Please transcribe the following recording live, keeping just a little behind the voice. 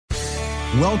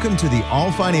Welcome to the All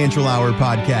Financial Hour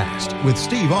podcast with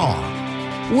Steve All.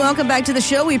 Welcome back to the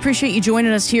show. We appreciate you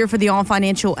joining us here for the All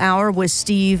Financial Hour with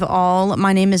Steve All.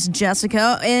 My name is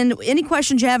Jessica, and any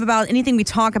questions you have about anything we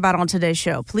talk about on today's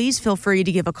show, please feel free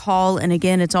to give a call. And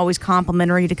again, it's always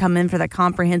complimentary to come in for that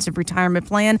comprehensive retirement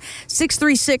plan.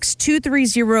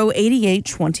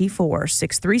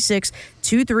 636-230-8824.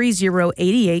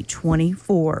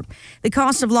 636-230-8824. The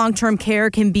cost of long-term care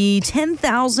can be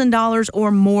 $10,000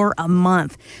 or more a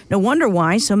month. No wonder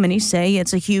why so many say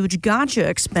it's a huge gotcha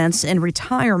expense in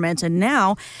retirement. And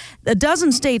now, a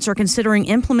dozen states are considering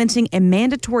implementing a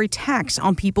mandatory tax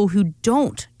on people who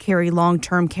don't carry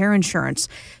long-term care insurance.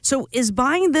 So is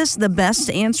buying this the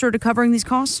best answer to covering these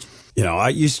costs? You know,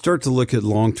 you start to look at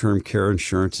long-term care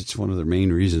insurance. It's one of the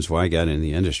main reasons why I got in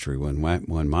the industry. When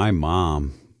my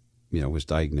mom, was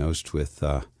diagnosed with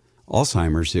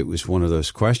Alzheimer's, it was one of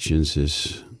those questions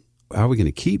is, how are we going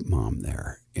to keep mom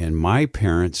there? And my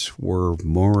parents were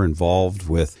more involved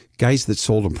with guys that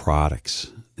sold them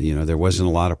products. There wasn't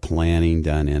a lot of planning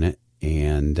done in it.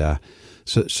 And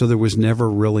so there was never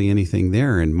really anything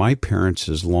there. And my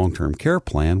parents' long-term care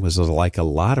plan was like a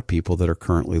lot of people that are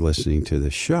currently listening to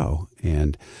this show.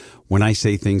 And when I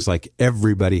say things like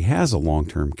everybody has a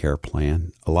long-term care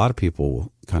plan, a lot of people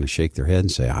will kind of shake their head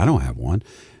and say, I don't have one.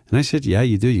 And I said, yeah,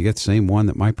 you do. You got the same one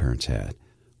that my parents had.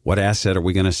 What asset are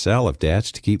we going to sell if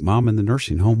Dad's to keep Mom in the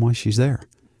nursing home while she's there?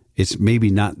 It's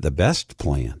maybe not the best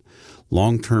plan.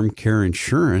 Long-term care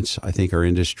insurance, I think our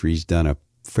industry's done a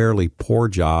fairly poor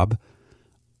job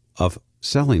of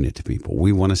selling it to people.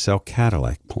 We want to sell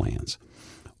Cadillac plans.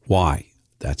 Why?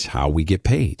 That's how we get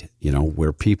paid.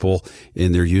 Where people,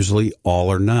 and they're usually all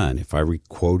or none. If I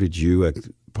quoted you a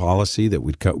policy that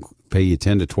would pay you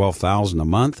 $10,000 to $12,000 a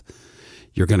month,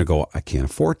 you're going to go, I can't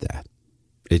afford that.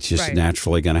 It's just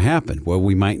naturally going to happen. Well,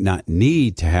 we might not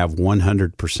need to have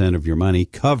 100% of your money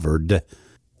covered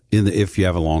if you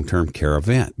have a long-term care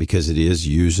event, because it is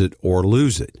use it or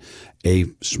lose it. A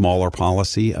smaller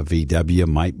policy, a VW,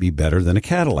 might be better than a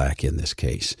Cadillac in this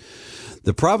case.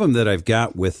 The problem that I've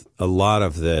got with a lot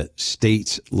of the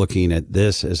states looking at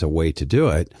this as a way to do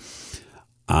it,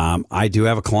 I do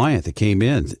have a client that came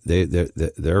in.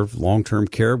 Their long-term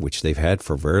care, which they've had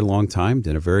for a very long time,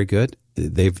 did a very good.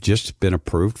 They've just been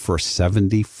approved for a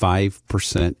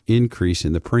 75% increase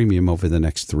in the premium over the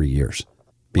next 3 years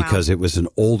because it was an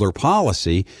older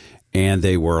policy and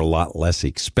they were a lot less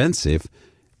expensive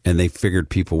and they figured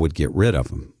people would get rid of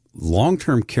them.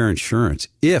 Long-term care insurance,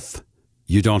 if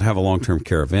you don't have a long-term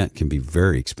care event, can be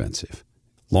very expensive.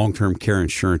 Long-term care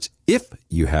insurance, if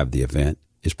you have the event,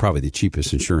 is probably the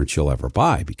cheapest insurance you'll ever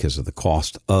buy because of the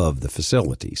cost of the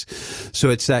facilities. So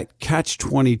it's that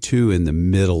catch-22 in the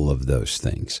middle of those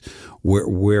things.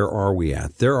 Where are we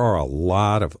at? There are a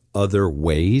lot of other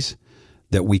ways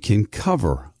that we can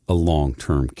cover a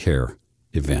long-term care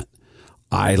event.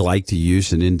 I like to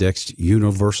use an indexed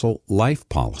universal life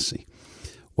policy.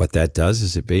 What that does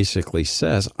is it basically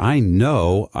says, I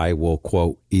know I will,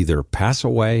 quote, either pass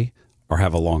away or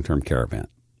have a long-term care event.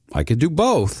 I could do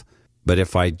both. But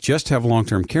if I just have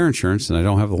long-term care insurance and I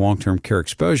don't have the long-term care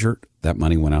exposure, that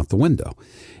money went out the window.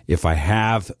 If I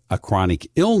have a chronic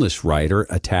illness rider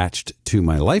attached to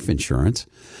my life insurance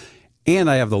and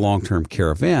I have the long-term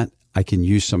care event, I can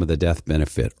use some of the death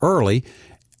benefit early,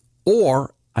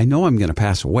 or I know I'm going to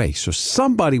pass away. So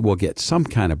somebody will get some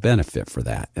kind of benefit for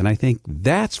that. And I think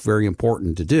that's very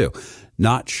important to do.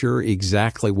 Not sure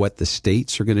exactly what the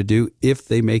states are going to do if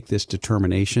they make this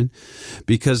determination,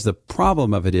 because the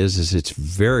problem of it is it's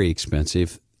very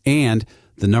expensive and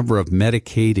the number of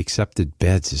Medicaid accepted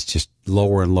beds is just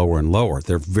lower and lower and lower.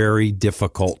 They're very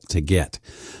difficult to get.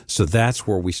 So that's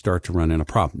where we start to run into a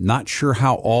problem. Not sure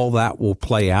how all that will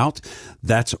play out.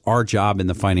 That's our job in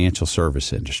the financial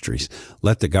service industries.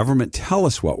 Let the government tell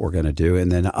us what we're going to do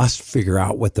and then us figure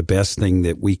out what the best thing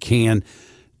that we can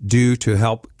do to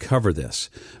help cover this.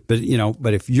 But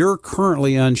if you're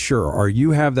currently unsure or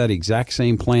you have that exact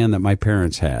same plan that my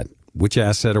parents had, which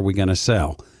asset are we going to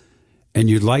sell? And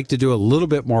you'd like to do a little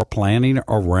bit more planning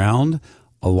around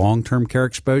a long-term care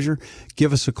exposure,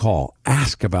 give us a call.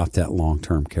 Ask about that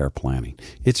long-term care planning.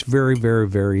 It's very, very,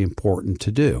 very important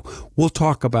to do. We'll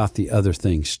talk about the other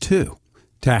things too.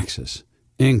 Taxes,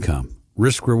 income,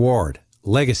 risk reward,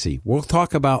 legacy. We'll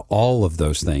talk about all of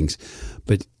those things,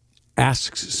 but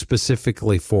ask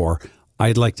specifically for,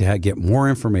 I'd like to get more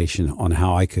information on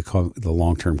how I could cover the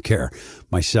long-term care.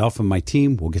 Myself and my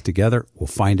team will get together. We'll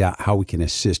find out how we can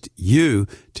assist you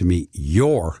to meet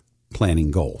your planning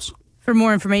goals. For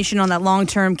more information on that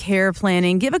long-term care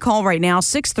planning, give a call right now,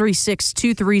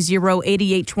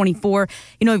 636-230-8824.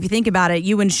 You know, if you think about it,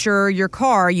 you insure your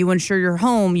car, you insure your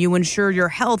home, you insure your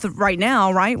health right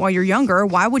now, right, while you're younger.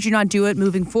 Why would you not do it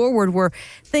moving forward where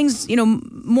things,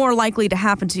 more likely to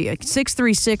happen to you?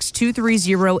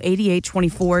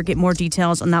 636-230-8824. Get more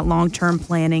details on that long-term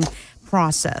planning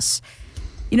process.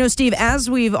 Steve, as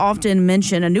we've often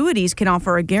mentioned, annuities can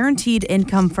offer a guaranteed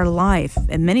income for life,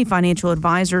 and many financial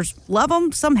advisors love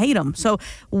them, some hate them. So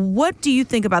what do you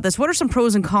think about this? What are some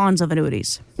pros and cons of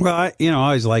annuities? Well, I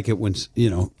always like it when,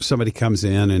 somebody comes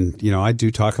in and, I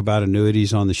do talk about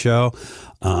annuities on the show.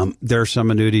 There are some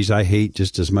annuities I hate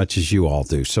just as much as you all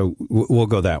do. So we'll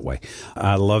go that way.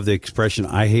 I love the expression,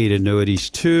 I hate annuities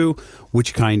too.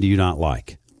 Which kind do you not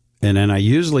like? And then I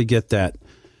usually get that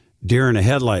deer in a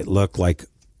headlight look like,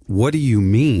 what do you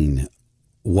mean,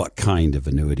 what kind of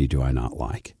annuity do I not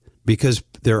like? Because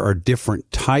there are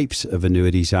different types of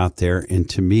annuities out there, and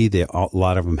to me, a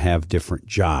lot of them have different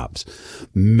jobs.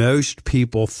 Most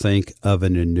people think of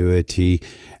an annuity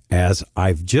as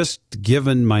I've just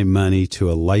given my money to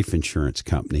a life insurance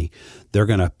company. They're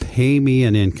going to pay me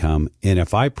an income, and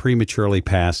if I prematurely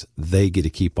pass, they get to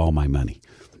keep all my money.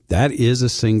 That is a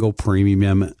single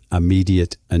premium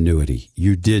immediate annuity.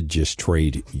 You did just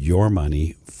trade your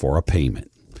money for a payment.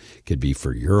 It could be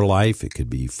for your life. It could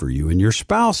be for you and your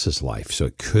spouse's life. So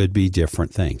it could be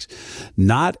different things.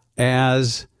 Not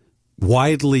as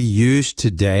widely used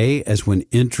today as when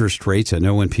interest rates. I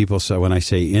know when I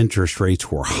say interest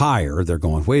rates were higher, they're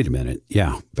going, wait a minute.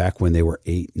 Yeah, back when they were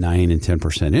 8, 9, and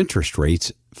 10% interest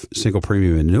rates, single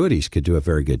premium annuities could do a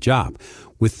very good job.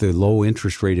 With the low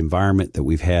interest rate environment that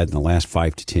we've had in the last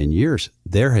 5 to 10 years,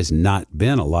 there has not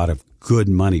been a lot of good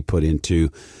money put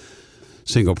into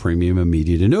single premium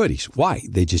immediate annuities. Why?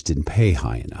 They just didn't pay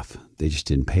high enough.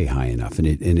 And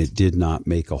it did not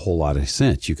make a whole lot of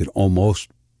sense. You could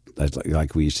almost,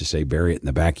 like we used to say, bury it in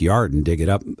the backyard and dig it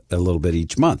up a little bit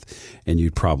each month, and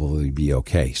you'd probably be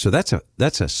okay. So that's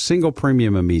a single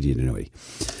premium immediate annuity.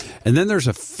 And then there's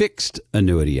a fixed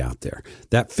annuity out there.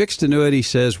 That fixed annuity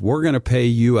says we're going to pay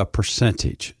you a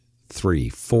percentage, 3,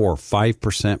 4,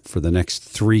 5% for the next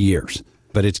 3 years.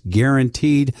 But it's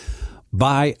guaranteed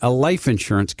by a life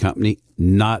insurance company,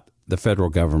 not the federal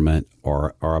government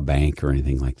or a bank or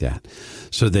anything like that.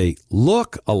 So they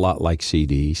look a lot like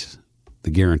CDs. The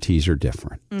guarantees are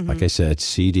different. Mm-hmm. Like I said,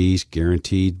 CDs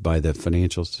guaranteed by the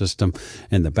financial system,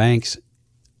 and the banks,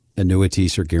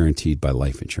 annuities are guaranteed by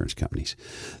life insurance companies.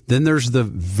 Then there's the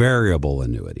variable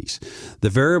annuities. The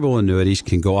variable annuities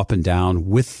can go up and down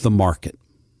with the market.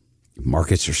 If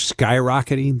markets are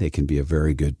skyrocketing, they can be a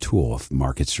very good tool. If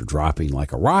markets are dropping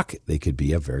like a rock, they could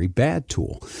be a very bad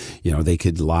tool. They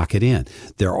could lock it in.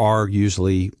 There are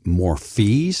usually more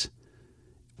fees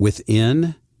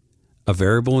within a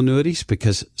variable annuities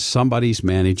because somebody's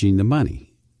managing the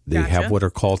money. They Gotcha. have what are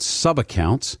called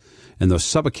sub-accounts, and those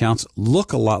sub-accounts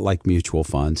look a lot like mutual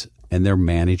funds, and they're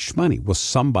managed money. Well,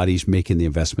 somebody's making the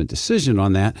investment decision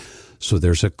on that, so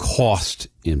there's a cost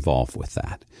involved with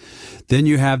that. Then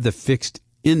you have the fixed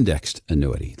indexed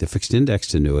annuity. The fixed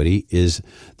indexed annuity is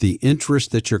the interest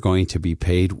that you're going to be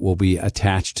paid will be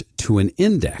attached to an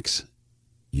index.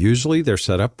 Usually they're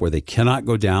set up where they cannot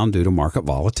go down due to market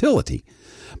volatility.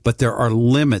 But there are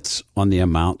limits on the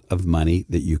amount of money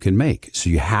that you can make. So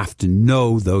you have to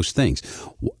know those things.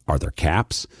 Are there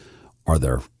caps? Are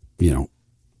there,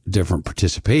 different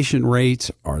participation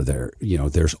rates? Are there,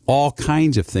 there's all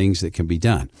kinds of things that can be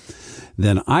done.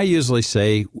 Then I usually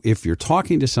say, if you're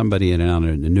talking to somebody in an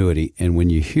annuity and when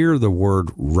you hear the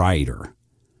word rider,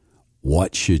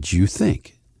 what should you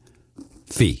think?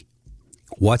 Fee.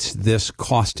 What's this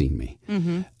costing me?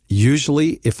 Mm-hmm.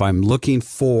 Usually, if I'm looking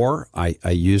for, I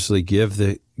usually give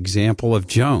the example of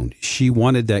Joan. She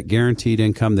wanted that guaranteed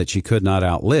income that she could not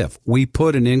outlive. We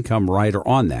put an income rider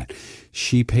on that.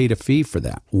 She paid a fee for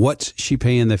that. What's she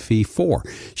paying the fee for?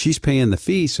 She's paying the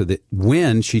fee so that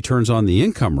when she turns on the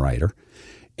income rider,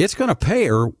 it's going to pay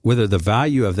her whether the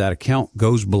value of that account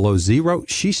goes below zero.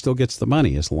 She still gets the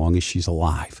money as long as she's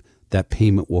alive. That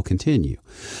payment will continue.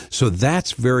 So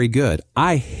that's very good.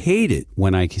 I hate it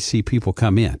when I see people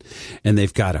come in and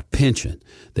they've got a pension.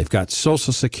 They've got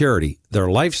Social Security. Their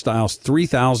lifestyle's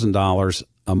 $3,000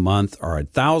 a month or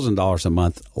 $1,000 a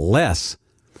month less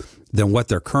than what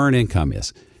their current income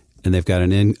is. And they've got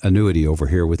an annuity over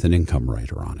here with an income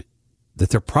rider on it that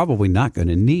they're probably not going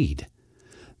to need.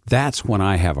 That's when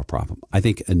I have a problem. I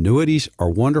think annuities are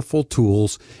wonderful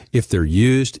tools if they're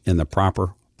used in the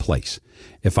proper place.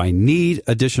 If I need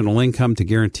additional income to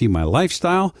guarantee my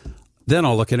lifestyle, then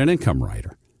I'll look at an income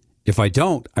rider. If I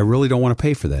don't, I really don't want to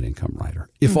pay for that income rider.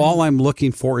 If all I'm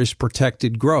looking for is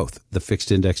protected growth, the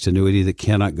fixed indexed annuity that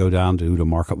cannot go down due to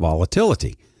market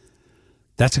volatility,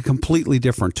 that's a completely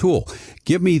different tool.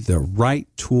 Give me the right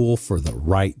tool for the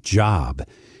right job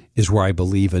is where I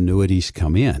believe annuities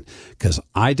come in. Because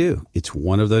I do. It's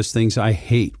one of those things I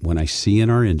hate when I see in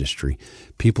our industry,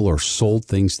 people are sold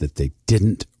things that they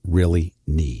didn't really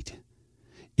need.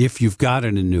 If you've got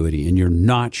an annuity and you're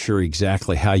not sure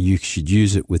exactly how you should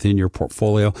use it within your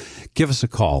portfolio, give us a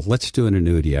call. Let's do an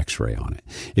annuity x-ray on it.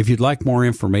 If you'd like more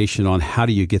information on how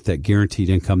do you get that guaranteed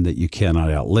income that you cannot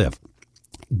outlive,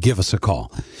 give us a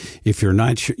call. If you're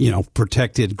not sure,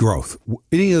 protected growth,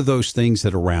 any of those things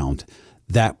that are around,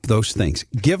 those things,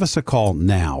 give us a call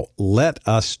now. Let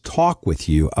us talk with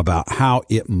you about how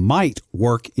it might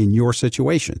work in your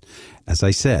situation. As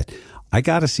I said, I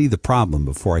got to see the problem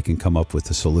before I can come up with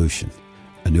a solution.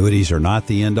 Annuities are not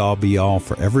the end-all be-all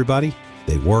for everybody.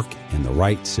 They work in the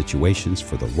right situations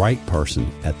for the right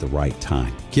person at the right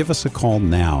time. Give us a call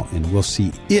now, and we'll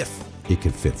see if it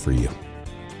can fit for you.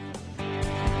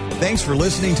 Thanks for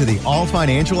listening to the All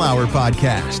Financial Hour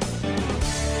podcast.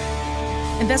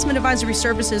 Investment advisory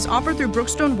services offered through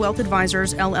Brookstone Wealth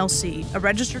Advisors, LLC, a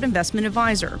registered investment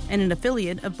advisor and an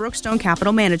affiliate of Brookstone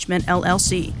Capital Management,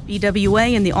 LLC.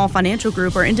 BWA and the All Financial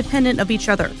Group are independent of each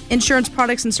other. Insurance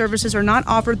products and services are not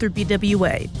offered through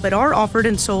BWA, but are offered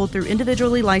and sold through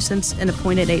individually licensed and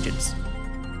appointed agents.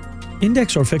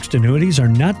 Index or fixed annuities are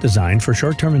not designed for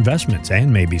short-term investments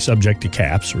and may be subject to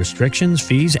caps, restrictions,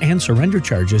 fees, and surrender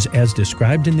charges as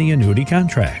described in the annuity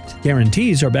contract.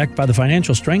 Guarantees are backed by the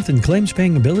financial strength and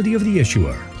claims-paying ability of the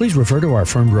issuer. Please refer to our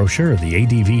firm brochure, the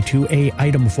ADV 2A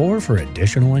Item 4, for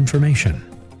additional information.